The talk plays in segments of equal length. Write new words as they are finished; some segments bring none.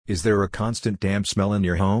Is there a constant damp smell in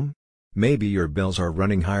your home? Maybe your bills are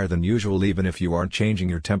running higher than usual even if you aren't changing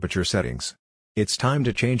your temperature settings. It's time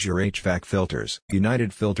to change your HVAC filters.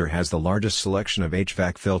 United Filter has the largest selection of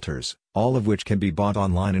HVAC filters, all of which can be bought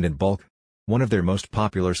online and in bulk. One of their most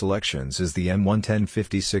popular selections is the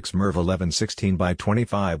M11056 MERV 1116 by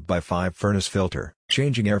 25 by 5 furnace filter.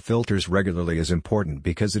 Changing air filters regularly is important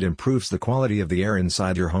because it improves the quality of the air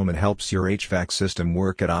inside your home and helps your HVAC system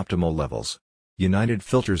work at optimal levels. United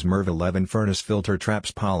Filter's MERV 11 furnace filter traps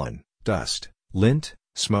pollen, dust, lint,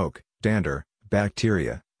 smoke, dander,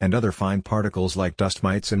 bacteria, and other fine particles like dust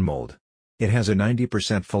mites and mold. It has a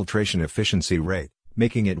 90% filtration efficiency rate,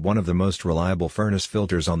 making it one of the most reliable furnace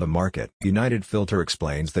filters on the market. United Filter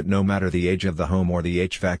explains that no matter the age of the home or the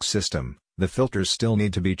HVAC system, the filters still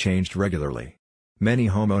need to be changed regularly. Many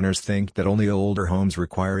homeowners think that only older homes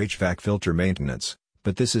require HVAC filter maintenance,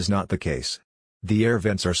 but this is not the case. The air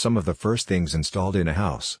vents are some of the first things installed in a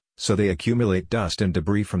house, so they accumulate dust and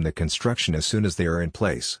debris from the construction as soon as they are in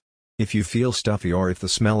place. If you feel stuffy or if the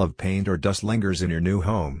smell of paint or dust lingers in your new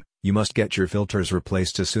home, you must get your filters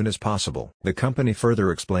replaced as soon as possible. The company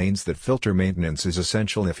further explains that filter maintenance is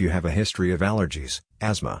essential if you have a history of allergies,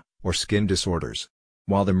 asthma, or skin disorders.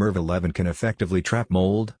 While the MERV 11 can effectively trap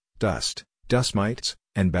mold, dust mites,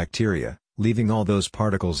 and bacteria, leaving all those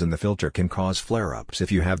particles in the filter can cause flare-ups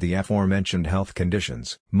if you have the aforementioned health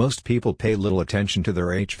conditions. Most people pay little attention to their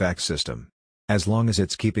HVAC system. As long as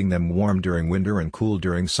it's keeping them warm during winter and cool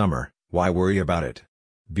during summer, why worry about it?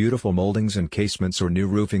 Beautiful moldings and casements or new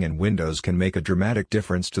roofing and windows can make a dramatic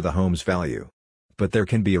difference to the home's value. But there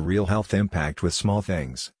can be a real health impact with small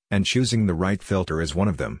things, and choosing the right filter is one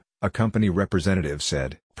of them, a company representative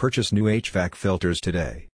said. Purchase new HVAC filters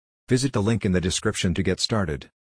today. Visit the link in the description to get started.